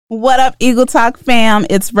What up, Eagle Talk fam?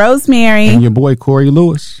 It's Rosemary. And your boy, Corey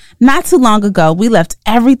Lewis. Not too long ago, we left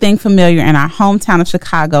everything familiar in our hometown of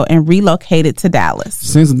Chicago and relocated to Dallas.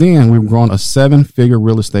 Since then, we've grown a 7-figure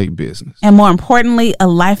real estate business. And more importantly, a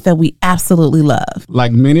life that we absolutely love.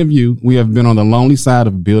 Like many of you, we have been on the lonely side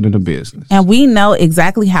of building a business. And we know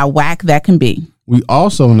exactly how whack that can be. We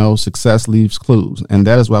also know success leaves clues, and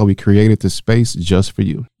that is why we created this space just for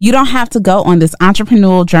you. You don't have to go on this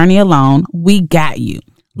entrepreneurial journey alone. We got you.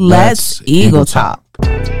 Let's Eagle Talk.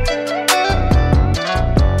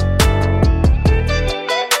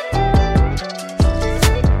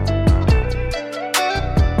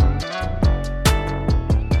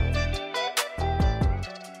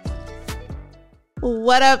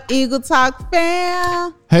 What up, Eagle Talk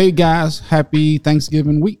fam? Hey guys, happy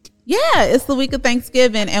Thanksgiving week. Yeah, it's the week of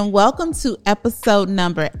Thanksgiving, and welcome to episode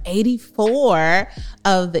number 84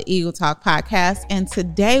 of the Eagle Talk podcast. And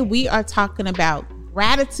today we are talking about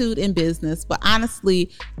gratitude in business, but honestly,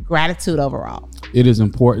 gratitude overall. It is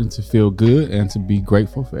important to feel good and to be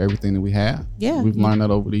grateful for everything that we have. Yeah. We've learned that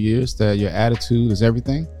over the years, that your attitude is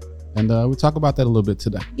everything. And we'll talk about that a little bit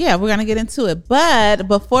today. Yeah, we're going to get into it. But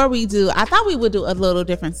before we do, I thought we would do a little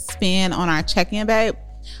different spin on our check-in, babe.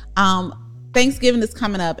 Thanksgiving is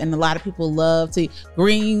coming up, and a lot of people love to eat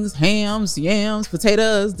greens, hams, yams,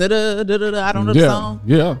 potatoes, da-da-da-da-da. I don't know the song.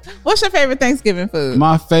 Yeah. What's your favorite Thanksgiving food?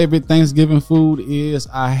 My favorite Thanksgiving food is,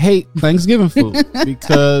 I hate Thanksgiving food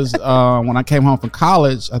because when I came home from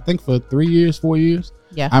college, I think for 4 years,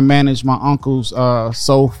 yeah, I managed my uncle's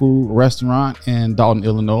soul food restaurant in Dalton,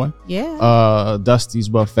 Illinois. Yeah. Dusty's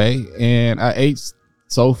Buffet, and I ate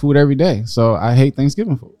soul food every day. So I hate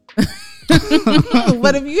Thanksgiving food.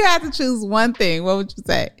 But if you had to choose one thing, what would you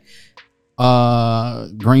say?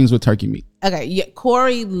 Greens with turkey meat. Okay, yeah,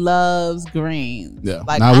 Corey lows greens. Yeah,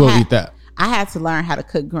 like I will eat that. I had to learn how to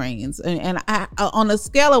cook greens, and I, on a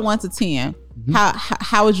scale of 1 to 10,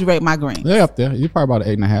 how would you rate my greens? They're up there. You're probably about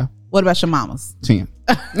an 8.5. What about your mama's? 10.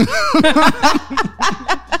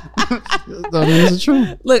 This is true.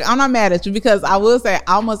 Look, I'm not mad at you because I will say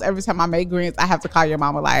almost every time I make greens, I have to call your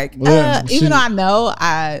mama like, even though I know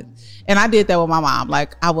and I did that with my mom.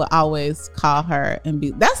 Like, I would always call her and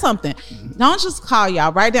that's something. Don't just call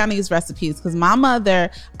y'all. Write down these recipes, because my mother,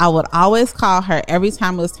 I would always call her every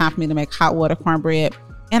time it was time for me to make hot water cornbread.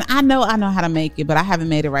 And I know how to make it, but I haven't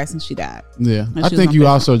made it right since she died. Yeah. I think you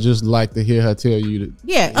also just like to hear her tell you that.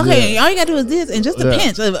 Yeah. Okay. Yeah. All you got to do is this and just a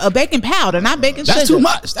pinch of baking powder, not baking sugar. That's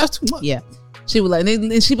too much. Yeah. She would like,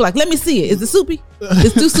 and she'd be like, let me see it. Is it soupy?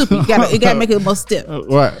 It's too soupy. You gotta make it more stiff.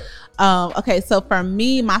 Right. Okay, so for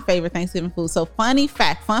me, my favorite Thanksgiving food. So fun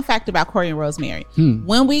fact about Corey and Rosemary.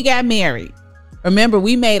 When we got married, remember,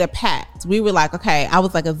 we made a pact. We were like, okay, I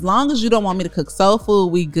was like, as long as you don't want me to cook soul food,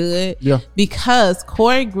 we good. Yeah. Because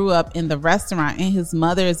Corey grew up in the restaurant, and his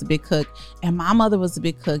mother is a big cook, and my mother was a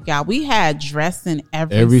big cook, y'all. We had dressing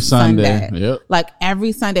every Sunday. Yep. Like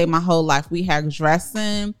every Sunday, my whole life, we had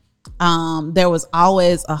dressing. There was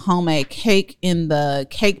always a homemade cake in the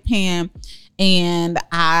cake pan, and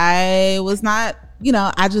I was not,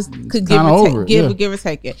 I just could give or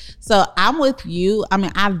take it. So I'm with you. I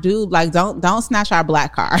mean, I do like, don't snatch our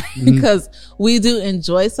black card because we do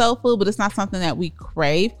enjoy soul food, but it's not something that we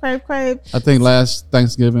crave. I think last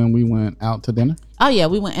Thanksgiving we went out to dinner. Oh yeah,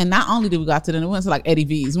 we went, and not only did we go out to dinner, we went to like Eddie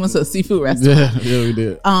V's. We went to a seafood restaurant. Yeah, we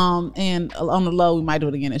did. And on the low, we might do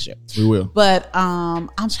it again this year. We will. But I'm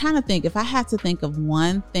trying to think, if I had to think of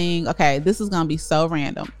one thing. Okay, this is gonna be so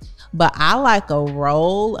random, but I like a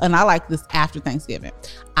roll, and I like this after Thanksgiving.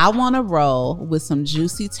 I want a roll with some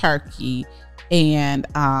juicy turkey and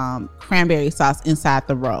cranberry sauce inside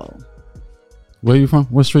the roll. Where you from?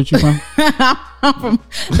 What street you from? I'm from,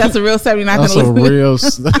 that's a real 79th. That's a real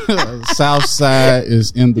South Side is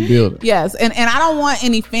in the building. Yes, and I don't want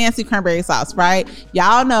any fancy cranberry sauce, right?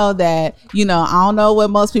 Y'all know that, I don't know what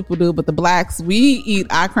most people do, but the blacks, we eat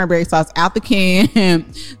our cranberry sauce out the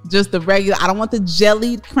can, just the regular. I don't want the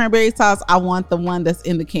jellied cranberry sauce. I want the one that's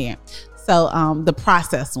in the can. So the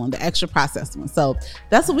processed one, the extra processed one. So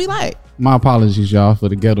that's what we like. My apologies, y'all, for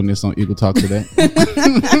the ghetto-ness on Eagle Talk today.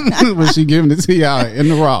 But she giving it to y'all in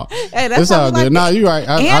the raw. Hey, that's it's all good. Like, you're right.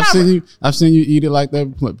 I've seen you eat it like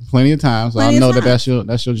that plenty of times. So I know that's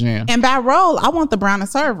your jam. And by roll, I want the brown and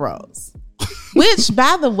serve rolls. Which,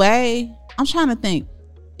 by the way, I'm trying to think.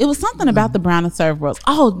 It was something about the brown and serve rolls.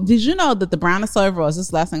 Oh, did you know that the brown and serve rolls? This is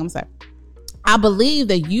the last thing I'm gonna say. I believe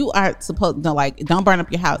that you are supposed to, like, don't burn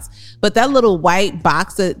up your house, but that little white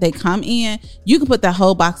box that they come in, you can put that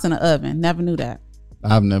whole box in the oven. Never knew that.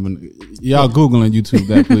 I've never. Y'all Google and YouTube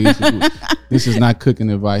that, please. This is not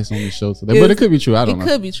cooking advice on the show today, but it could be true. I don't know. It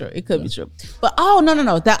could be true. It could be true. But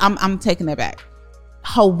no. That I'm taking that back.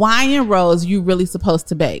 Hawaiian rolls you really supposed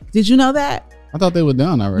to bake. Did you know that? I thought they were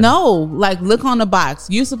done already. No, like look on the box.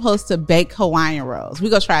 You're supposed to bake Hawaiian rolls. We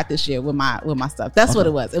go try it this year with my stuff. That's what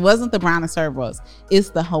it was. It wasn't the brown and serve rolls.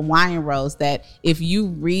 It's the Hawaiian rolls that if you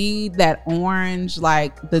read that orange,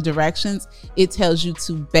 like the directions, it tells you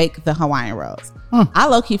to bake the Hawaiian rolls. I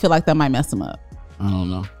low-key feel like that might mess them up. I don't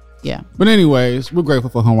know. Yeah. But anyways, we're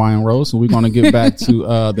grateful for Hawaiian rolls. So we're going to get back to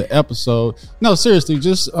the episode. No, seriously,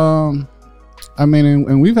 just, and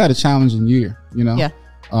we've had a challenging year, you know? Yeah.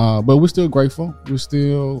 But we're still grateful. We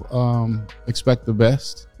still expect the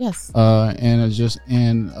best. Yes. And it's just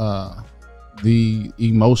in the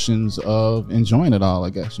emotions of enjoying it all, I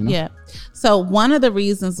guess, you know? Yeah. So one of the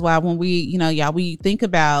reasons why when we, we think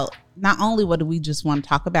about not only what do we just want to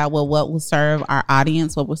talk about, well, what will serve our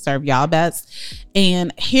audience, what will serve y'all best.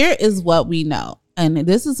 And here is what we know. And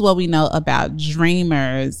this is what we know about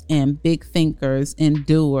dreamers and big thinkers and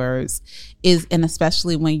doers and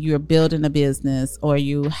especially when you're building a business or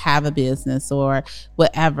you have a business or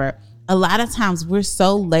whatever, a lot of times we're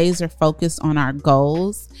so laser focused on our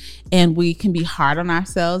goals and we can be hard on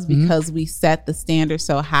ourselves because we set the standard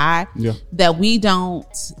so high that we don't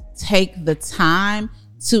take the time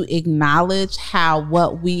to acknowledge how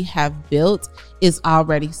what we have built is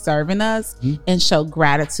already serving us and show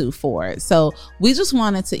gratitude for it. So we just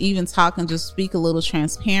wanted to even talk and just speak a little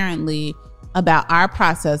transparently about our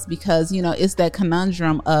process because, it's that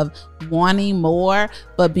conundrum of wanting more,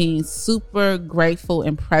 but being super grateful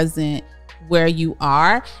and present where you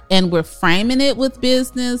are. And we're framing it with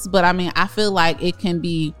business, but I feel like it can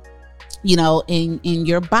be in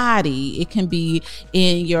your body, it can be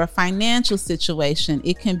in your financial situation,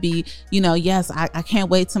 it can be, yes, I can't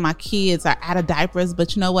wait till my kids are out of diapers,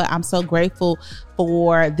 but you know what, I'm so grateful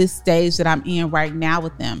for this stage that I'm in right now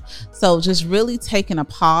with them. So just really taking a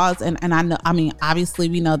pause, and I know, obviously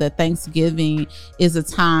we know that Thanksgiving is a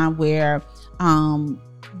time where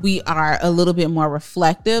we are a little bit more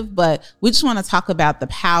reflective, but we just want to talk about the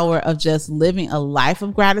power of just living a life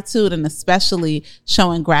of gratitude and especially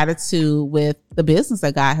showing gratitude with the business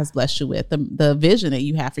that God has blessed you with, the vision that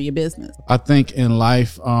you have for your business. I think in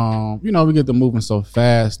life, we get to moving so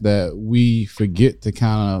fast that we forget to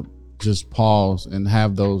kind of just pause and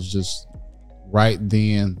have those just right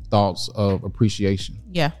then thoughts of appreciation.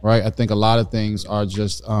 Yeah. Right. I think a lot of things are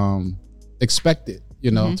just expected.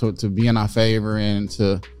 To be in our favor and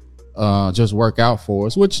to just work out for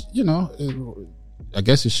us, which, I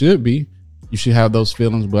guess it should be. You should have those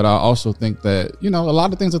feelings, but I also think that, a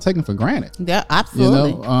lot of things are taken for granted. Yeah,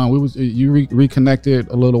 absolutely. You reconnected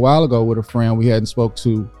a little while ago with a friend we hadn't spoke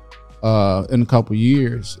to in a couple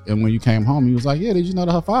years. And when you came home, he was like, yeah, did you know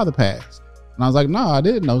that her father passed? And I was like, no, I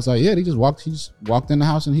didn't. I was like, yeah, he just walked in the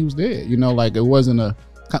house and he was dead. It wasn't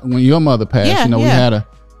when your mother passed, we had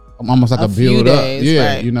almost like a build up.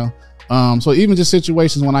 Yeah, right. So even just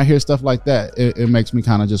situations when I hear stuff like that, it makes me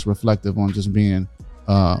kind of just reflective on just being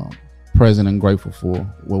present and grateful for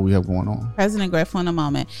what we have going on. Present and grateful in a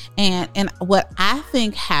moment. And what I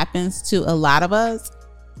think happens to a lot of us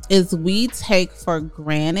is we take for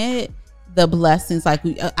granted the blessings. Like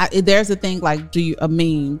there's a thing like a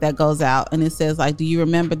meme that goes out and it says like, do you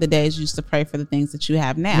remember the days you used to pray for the things that you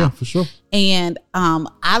have now? Yeah, for sure. And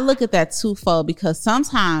I look at that twofold because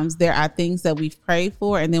sometimes there are things that we've prayed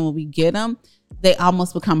for and then when we get them, they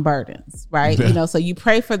almost become burdens, right? Yeah. So you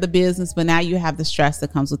pray for the business, but now you have the stress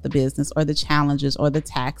that comes with the business or the challenges or the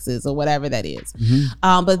taxes or whatever that is.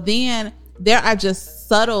 But then there are just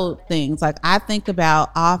subtle things. Like I think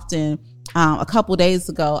about often, a couple days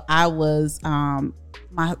ago, I was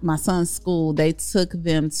my son's school. They took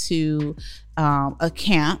them to a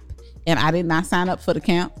camp, and I did not sign up for the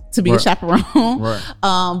camp to be a chaperone. Right.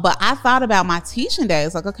 But I thought about my teaching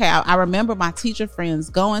days. Like, okay, I remember my teacher friends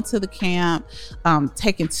going to the camp,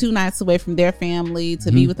 taking 2 nights away from their family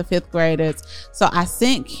to be with the 5th graders. So I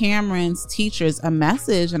sent Cameron's teachers a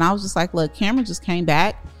message, and I was just like, look, Cameron just came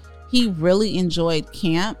back. He really enjoyed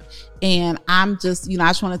camp. And I'm just, I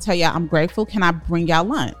just want to tell y'all, I'm grateful. Can I bring y'all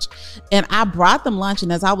lunch? And I brought them lunch.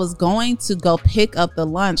 And as I was going to go pick up the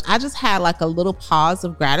lunch, I just had like a little pause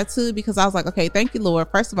of gratitude because I was like, okay, thank you, Lord.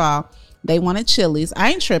 First of all, they wanted Chili's.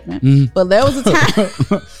 I ain't tripping, but there was a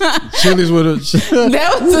time. Chili's would have. There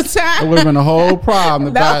was a time. It would have been a whole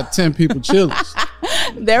problem to buy 10 people Chili's.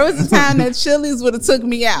 There was a time that Chili's would have took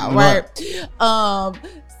me out, right?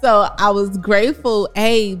 So I was grateful,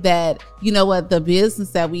 that,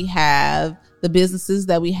 the businesses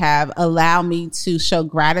that we have allow me to show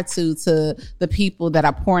gratitude to the people that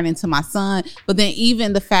are pouring into my son. But then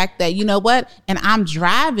even the fact that, and I'm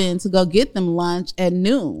driving to go get them lunch at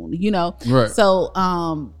noon, Right. So,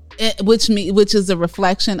 which is a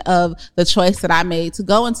reflection of the choice that I made to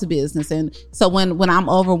go into business. And so when I'm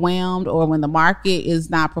overwhelmed, or when the market is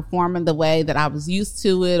not performing the way that I was used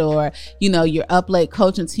to it, or, you're up late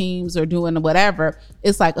coaching teams or doing whatever,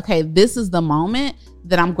 it's like, okay, this is the moment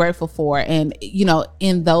that I'm grateful for. And,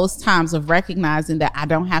 in those times of recognizing that I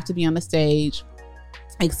don't have to be on the stage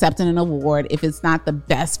accepting an award, if it's not the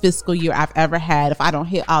best fiscal year I've ever had, if I don't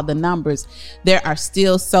hit all the numbers, there are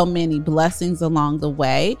still so many blessings along the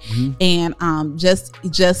way. And just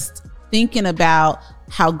thinking about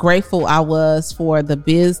how grateful I was for the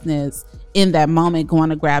business in that moment,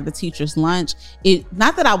 going to grab the teacher's lunch,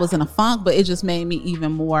 not that I was in a funk, but it just made me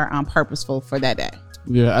even more purposeful for that day.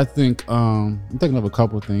 Yeah, I think I'm thinking of a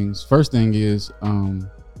couple of things. First thing is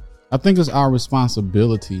I think it's our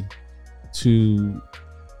responsibility to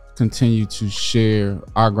continue to share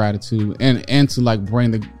our gratitude and to like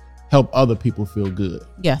help other people feel good.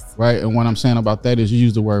 Yes. Right. And what I'm saying about that is, you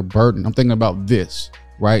use the word burden. I'm thinking about this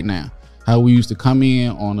right now, how we used to come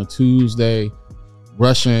in on a Tuesday,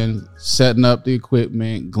 rushing, setting up the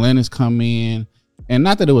equipment. Glenn has come in, and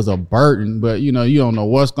not that it was a burden, but you don't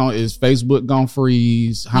know is Facebook gonna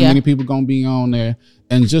freeze? How many people gonna be on there?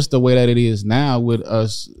 And just the way that it is now with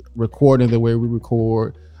us recording the way we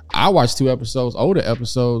record. I watched 2 older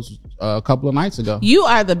episodes, a couple of nights ago. You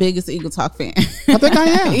are the biggest Eagle Talk fan. I think I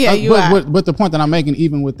am. Yeah, you are. But the point that I'm making,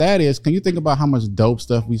 even with that, is, can you think about how much dope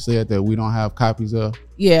stuff we said that we don't have copies of?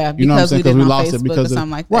 Yeah, you know what I'm saying? Because we lost it because of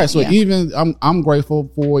something like that. Right. So even I'm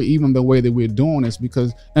grateful for even the way that we're doing this,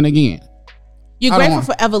 because, and again, you're grateful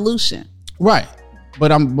for evolution, right?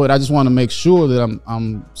 But I just want to make sure that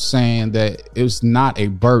I'm saying that it's not a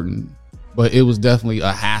burden. But it was definitely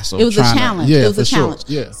a hassle. It was a challenge. It was a challenge.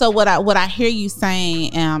 Sure. Yeah. So what I hear you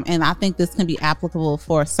saying, and I think this can be applicable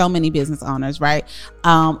for so many business owners, right?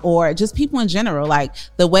 Or just people in general, like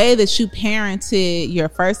the way that you parented your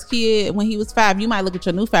first kid when he was 5, you might look at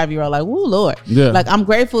your new 5-year-old like, "Woo, Lord!" Yeah. Like, I'm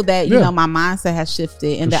grateful that my mindset has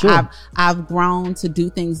shifted, and I've grown to do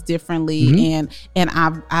things differently, and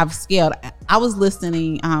I've scaled. I was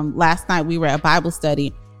listening last night. We were at Bible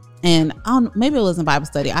study. And maybe it wasn't Bible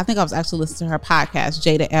study. I think I was actually listening to her podcast,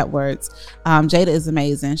 Jada Edwards. Jada is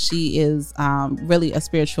amazing. She is really a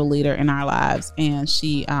spiritual leader in our lives, and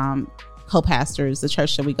she co-pastors the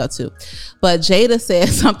church that we go to. But Jada said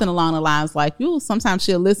something along the lines like, sometimes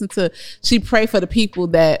she pray for the people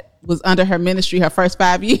that was under her ministry her first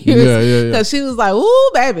 5 years. Yeah. Because she was like,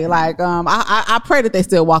 "Ooh, baby, like I pray that they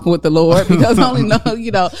still walking with the Lord, because I only know,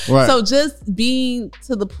 Right. So just being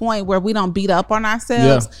to the point where we don't beat up on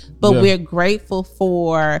ourselves, but we're grateful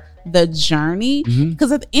for the journey,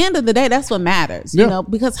 because at the end of the day, that's what matters.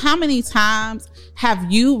 Because how many times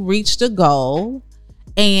have you reached a goal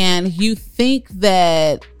and you think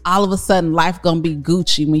that all of a sudden life gonna be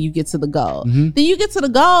Gucci when you get to the goal? Then you get to the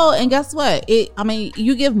goal, and guess what?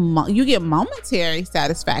 You get momentary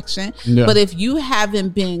satisfaction, but if you haven't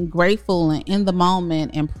been grateful and in the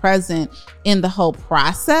moment and present in the whole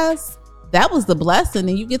process, that was the blessing.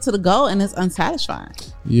 And you get to the goal, and it's unsatisfying.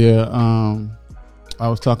 Yeah. I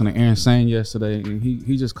was talking to Aaron Sane yesterday, and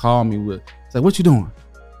he just called me with, he's like, "What you doing?"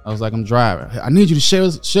 I was like, "I'm driving. I need you to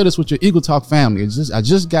share this with your Eagle Talk family." I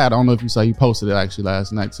just got, I don't know if you saw, he posted it actually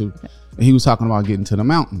last night too. And he was talking about getting to the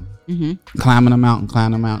mountain, climbing the mountain.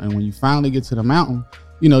 And when you finally get to the mountain,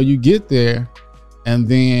 you get there, and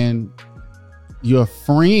then your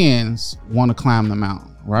friends want to climb the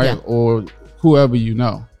mountain, right? Yeah. Or whoever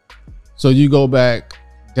So you go back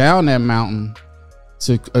down that mountain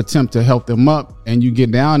to attempt to help them up, and you get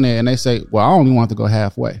down there and they say, "Well, I only want to go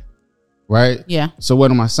halfway." Right? Yeah. So what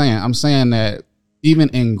am I saying? I'm saying that even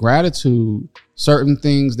in gratitude, certain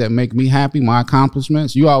things that make me happy, my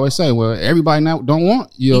accomplishments, you always say, well, everybody now don't want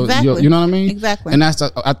you. Exactly. You know what I mean? Exactly. And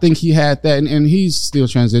I think he had that, and he's still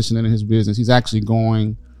transitioning in his business. He's actually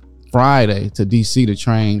going Friday to DC to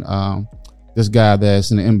train this guy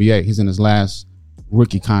that's in the NBA. He's in his last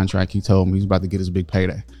rookie contract. He told me he's about to get his big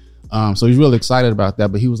payday. So he's really excited about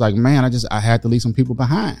that. But he was like, "Man, I had to leave some people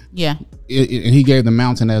behind." Yeah. And he gave the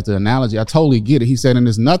mountain as the analogy. I totally get it. He said, and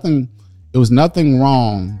it was nothing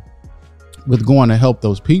wrong with going to help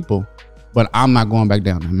those people, but I'm not going back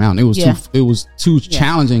down that mountain. It was too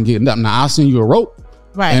challenging getting up. Now I'll send you a rope.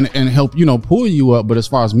 Right. And help, pull you up. But as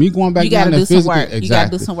far as me going back down there physically, you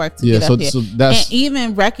gotta do some work to get up here. So that's, and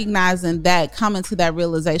even recognizing that, coming to that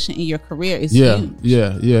realization in your career is huge.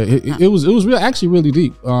 Yeah. It was actually really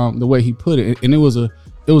deep, the way he put it. And it was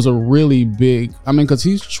a really big, because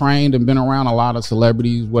he's trained and been around a lot of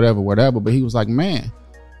celebrities, whatever. But he was like, "Man,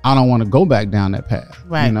 I don't want to go back down that path."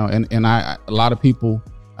 Right. And a lot of people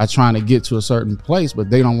are trying to get to a certain place, but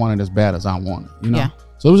they don't want it as bad as I want it, Yeah.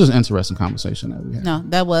 So it was just an interesting conversation that we had. No,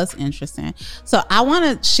 that was interesting. So I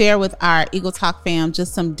want to share with our Eagle Talk fam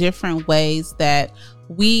just some different ways that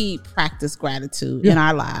we practice gratitude in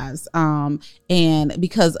our lives. And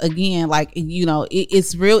because again, like, you know,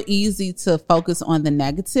 it's real easy to focus on the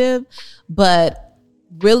negative, but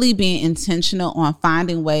really being intentional on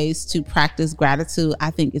finding ways to practice gratitude,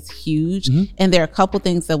 I think is huge. And there are a couple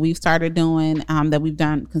things that we've started doing that we've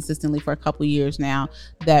done consistently for a couple years now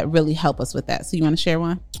that really help us with that. So you want to share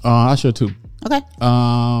one? I share two. Okay.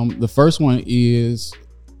 The first one is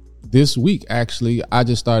this week, actually, I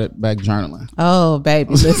just started back journaling. Oh,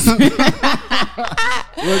 baby. Listen.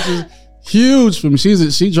 Which is huge for me.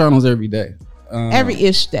 She journals every day. Every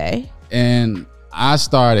ish day. And I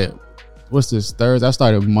started, what's this, Thursday? I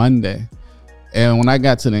started Monday. And when I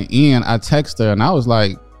got to the end, I texted her and I was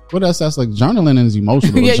like, what else? That's like journaling is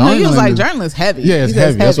emotional. Yeah, no, he was like, journaling is heavy. Yeah, it's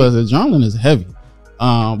heavy. That's what I said. Journaling is heavy.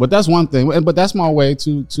 But that's one thing. But that's my way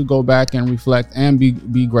to go back and reflect and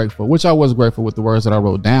be grateful, which I was grateful with the words that I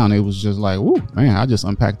wrote down. It was just like, ooh, man, I just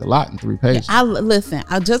unpacked a lot in 3 pages. I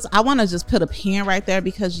want to just put a pin right there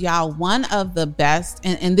because y'all, one of the best,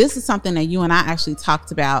 and this is something that you and I actually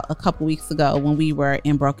talked about a couple weeks ago when we were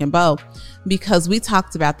in Broken Bow, because we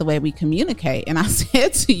talked about the way we communicate. And I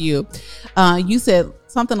said to you, you said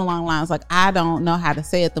something along the lines like, I don't know how to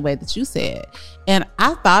say it the way that you said. And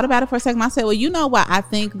I thought about it for a second. I said, well, you know what? I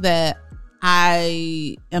think that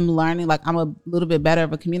I am learning, like I'm a little bit better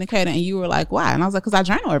of a communicator. And you were like, why? And I was like, because I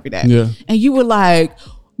journal every day. Yeah. And you were like,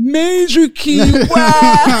 major key,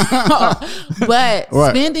 wow. But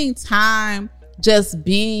spending time just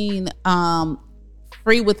being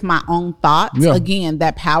free with my own thoughts. Again,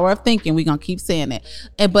 that power of thinking, we're gonna keep saying it.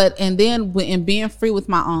 And then in being free with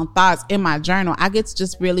my own thoughts in my journal, I get to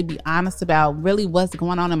just really be honest about really what's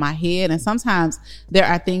going on in my head. And sometimes there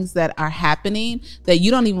are things that are happening that you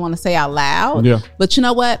don't even want to say out loud. But you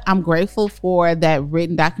know what? I'm grateful for that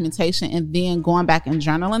written documentation and then going back and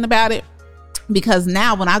journaling about it. Because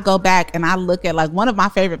now when I go back and I look at, like, one of my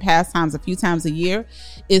favorite pastimes a few times a year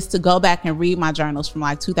is to go back and read my journals from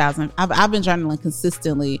like 2000. I've been journaling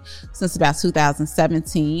consistently since about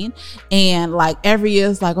 2017. And like every year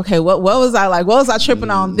it's like, okay, what was I like? What was I tripping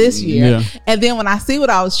on this year? And then when I see what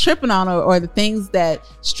I was tripping on or the things that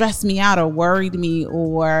stressed me out or worried me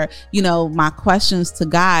or, you know, my questions to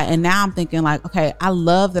God. And now I'm thinking like, okay, I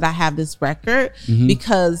love that I have this record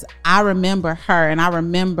because I remember her and I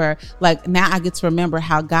remember, like, now I get to remember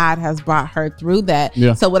how God has brought her through that.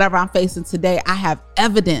 So whatever I'm facing today, I have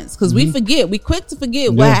evidence, because we quick to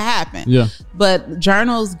forget what happened. But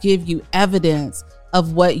journals give you evidence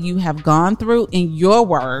of what you have gone through in your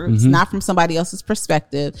words, not from somebody else's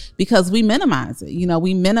perspective, because we minimize it. You know,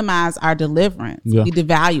 we minimize our deliverance. We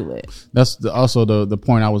devalue it. That's also the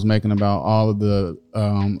point I was making about all of the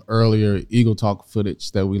earlier Eagle Talk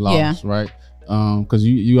footage that we lost, right? Because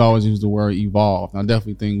you always use the word evolve. I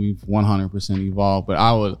definitely think we've 100% evolved, but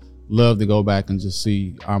I would love to go back and just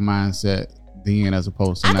see our mindset then as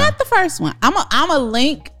opposed to now. I got the first one. I'm a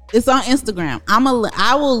link. It's on Instagram.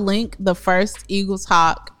 I will link the first Eagle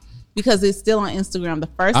Talk because it's still on Instagram. The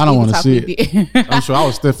first I don't want to see it. I'm sure I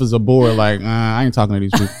was stiff as a board. Like, I ain't talking to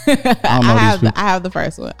these people. I don't know these people. I have the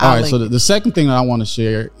first one. All right. So the second thing that I want to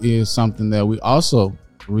share is something that we also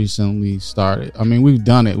recently started. I mean, we've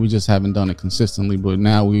done it. We just haven't done it consistently, but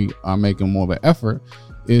now we are making more of an effort,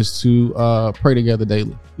 is to pray together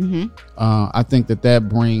daily. I think that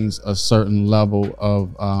brings a certain level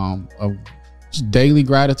of daily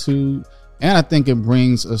gratitude, and I think it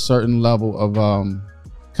brings a certain level of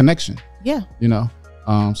connection. You know,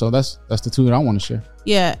 so that's the two that I want to share.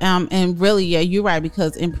 And really, you're right,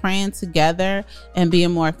 because in praying together and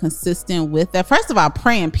being more consistent with that, first of all,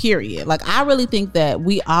 praying, period. Like, I really think that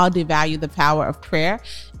we all devalue the power of prayer,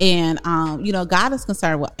 and you know, God is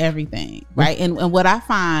concerned with everything, right? And what I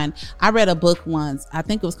find, I read a book once, I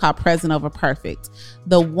think it was called Present Over Perfect.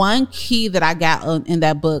 The one key that I got in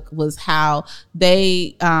that book was how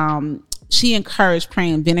they she encouraged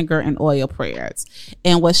praying vinegar and oil prayers.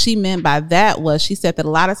 And what she meant by that was, she said that a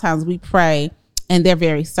lot of times we pray and they're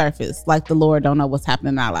very surface, like the Lord don't know what's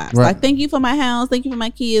happening in our lives. Like, thank you for my house, thank you for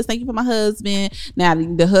my kids, thank you for my husband. Now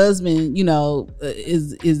the husband, you know,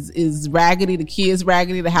 is raggedy, the kids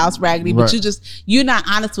raggedy, the house raggedy, but you're not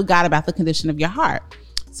honest with God about the condition of your heart.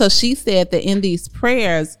 So she said that in these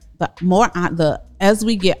prayers, as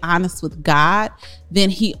we get honest with God,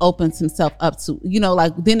 then he opens himself up to, you know,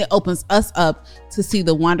 like, then it opens us up to see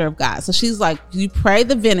the wonder of God. So she's like, you pray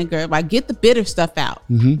the vinegar, like, get the bitter stuff out,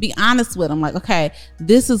 be honest with him. Like, okay,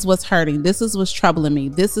 this is what's hurting. This is what's troubling me.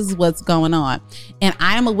 This is what's going on. And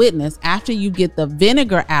I am a witness. After you get the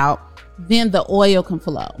vinegar out, then the oil can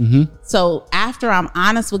flow. So after I'm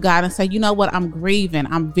honest with God and say, you know what, I'm grieving,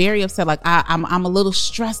 I'm very upset, like I'm a little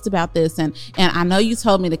stressed about this, and I know you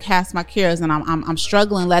told me to cast my cares, and I'm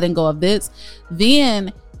struggling letting go of this,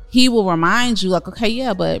 then he will remind you, like, okay,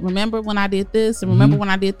 yeah, but remember when I did this, and remember when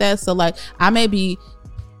I did that. So like, I may be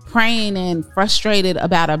praying and frustrated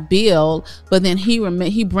about a bill, but then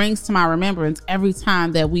he brings to my remembrance every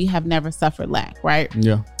time that we have never suffered lack, right?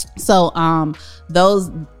 Yeah. So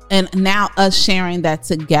those, and now us sharing that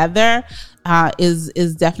together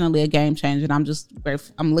is definitely a game changer. And I'm just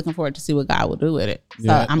I'm looking forward to see what God will do with it. So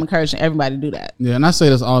yeah, I'm encouraging everybody to do that. Yeah, and I say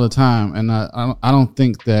this all the time, and I don't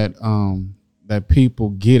think that that people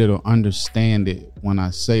get it or understand it when I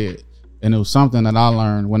say it. And it was something that I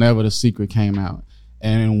learned whenever The Secret came out.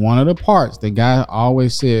 And in one of the parts, the guy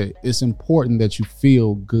always said, it's important that you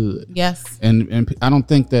feel good. Yes. And I don't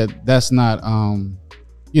think that's not,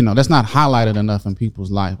 that's not highlighted enough in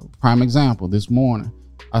people's life. Prime example, this morning,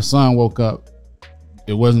 our son woke up.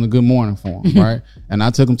 It wasn't a good morning for him, right? And I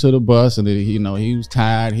took him to the bus, and he was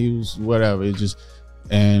tired. He was whatever.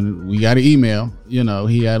 And we got an email. He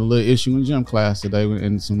had a little issue in gym class today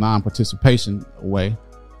in some non-participation way.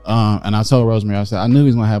 And I told Rosemary, I said, I knew he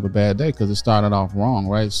was going to have a bad day because it started off wrong,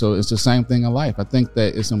 right? So it's the same thing in life. I think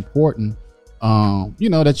that it's important, that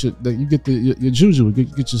you get your juju,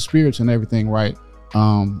 get your spirits and everything right.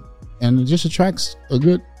 And it just attracts a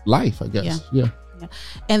good life, I guess. Yeah.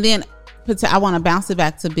 And then I want to bounce it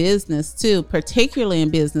back to business too, particularly in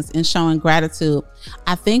business and showing gratitude.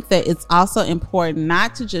 I think that it's also important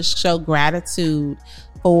not to just show gratitude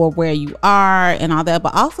for where you are and all that,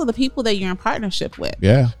 but also the people that you're in partnership with.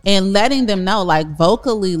 Yeah. And letting them know, like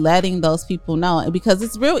vocally letting those people know, because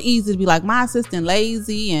it's real easy to be like, my assistant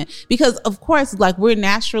lazy, and because of course, like we're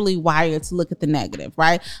naturally wired to look at the negative,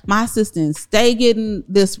 right? My assistant stay getting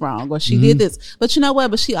this wrong, or she did this, but you know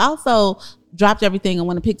what? But she also dropped everything and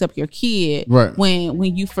went and picked up your kid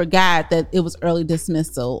when you forgot that it was early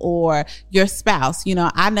dismissal, or your spouse.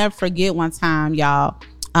 I never forget one time, y'all.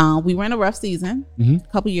 We were in a rough season a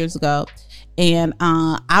couple years ago, and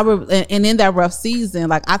and in that rough season,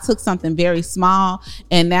 like I took something very small,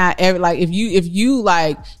 and now if you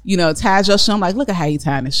tied your shoe, I'm like, look at how he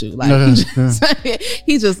tying his shoe, like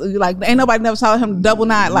he just like ain't nobody never told him to double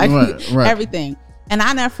knot, like everything. And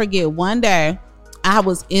I never forget one day I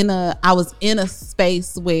was in a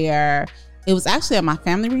space where it was actually at my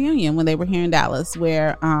family reunion when they were here in Dallas,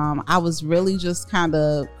 where I was really just kind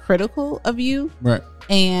of critical of you. Right.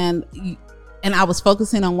 And I was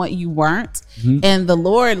focusing on what you weren't. And the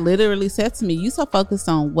Lord literally said to me, you so focused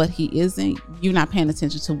on what he isn't, you're not paying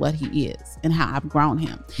attention to what he is and how I've grown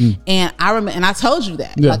him. And I remember, and I told you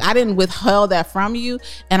that, like I didn't withhold that from you.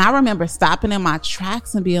 And I remember stopping in my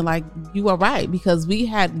tracks and being like, you are right, because you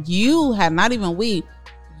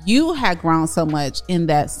had grown so much in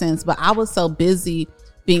that sense, but I was so busy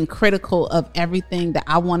being critical of everything that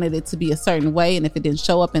I wanted it to be a certain way. And if it didn't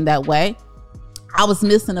show up in that way, I was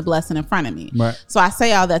missing a blessing in front of me. Right. So I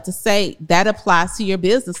say all that to say that applies to your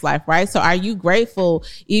business life, right? So are you grateful,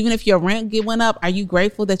 even if your rent went up, are you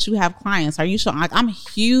grateful that you have clients? Are you showing, like I'm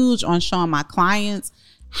huge on showing my clients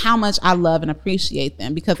how much I love and appreciate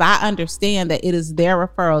them, because I understand that it is their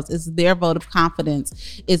referrals, it's their vote of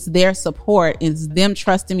confidence, it's their support, it's them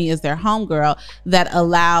trusting me as their homegirl that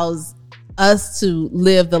allows us to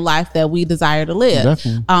live the life that we desire to live.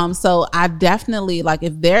 Definitely. So I definitely, like,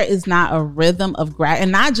 if there is not a rhythm of gratitude,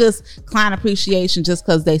 and not just client appreciation just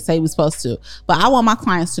because they say we're supposed to, but I want my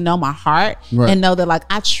clients to know my heart and know that, like,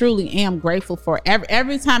 I truly am grateful for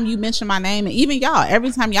every time you mention my name, and even y'all,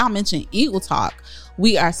 every time y'all mention Eagle Talk,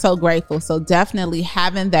 we are so grateful. So definitely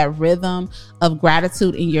having that rhythm of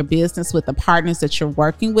gratitude in your business with the partners that you're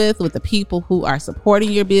working with the people who are supporting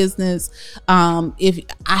your business. If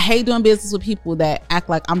I hate doing business with people that act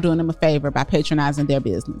like I'm doing them a favor by patronizing their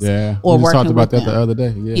business. Yeah. Or we working talked about that the other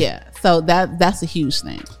day. Yeah. So that's a huge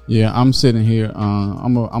thing. Yeah. I'm sitting here.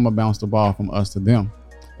 I'm gonna bounce the ball from us to them.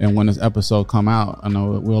 And when this episode come out, I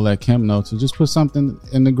know we'll let Kim know to just put something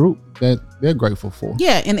in the group that they're grateful for.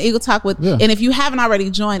 Yeah, and Eagle Talk and if you haven't already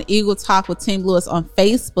joined Eagle Talk with Team Lewis on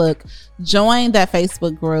Facebook, join that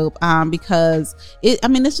Facebook group because it's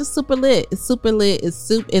just super lit. It's super lit.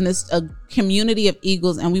 And it's a community of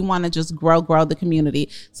Eagles, and we want to just grow the community.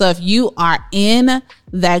 So if you are in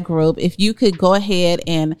that group, if you could go ahead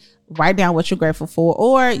and write down what you're grateful for,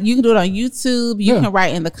 or you can do it on YouTube. You can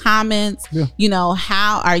write in the comments,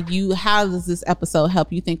 how does this episode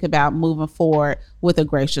help you think about moving forward with a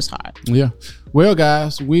gracious heart? Yeah. Well,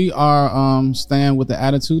 guys, we are staying with the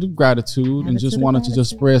attitude of gratitude and just wanted to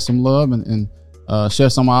just spread some love and share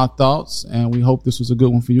some of our thoughts, and we hope this was a good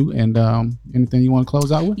one for you. And anything you want to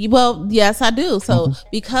close out with? Well, yes, I do. So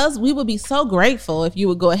because we would be so grateful if you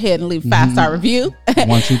would go ahead and leave a 5-star review.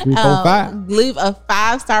 1, 2, 3, 4, 5. Leave a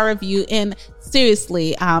 5-star review. And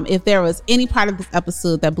seriously, if there was any part of this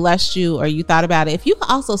episode that blessed you or you thought about it, if you could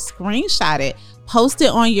also screenshot it, post it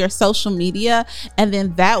on your social media, and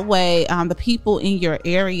then that way the people in your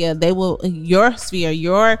area, your sphere,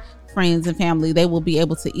 your friends and family, they will be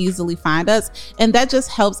able to easily find us, and that just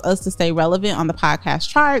helps us to stay relevant on the podcast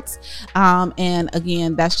charts, and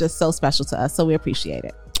again, that's just so special to us, so we appreciate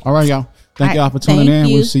it. All right, y'all, thank y'all for tuning in.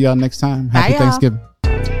 We'll see y'all next time. Happy Thanksgiving.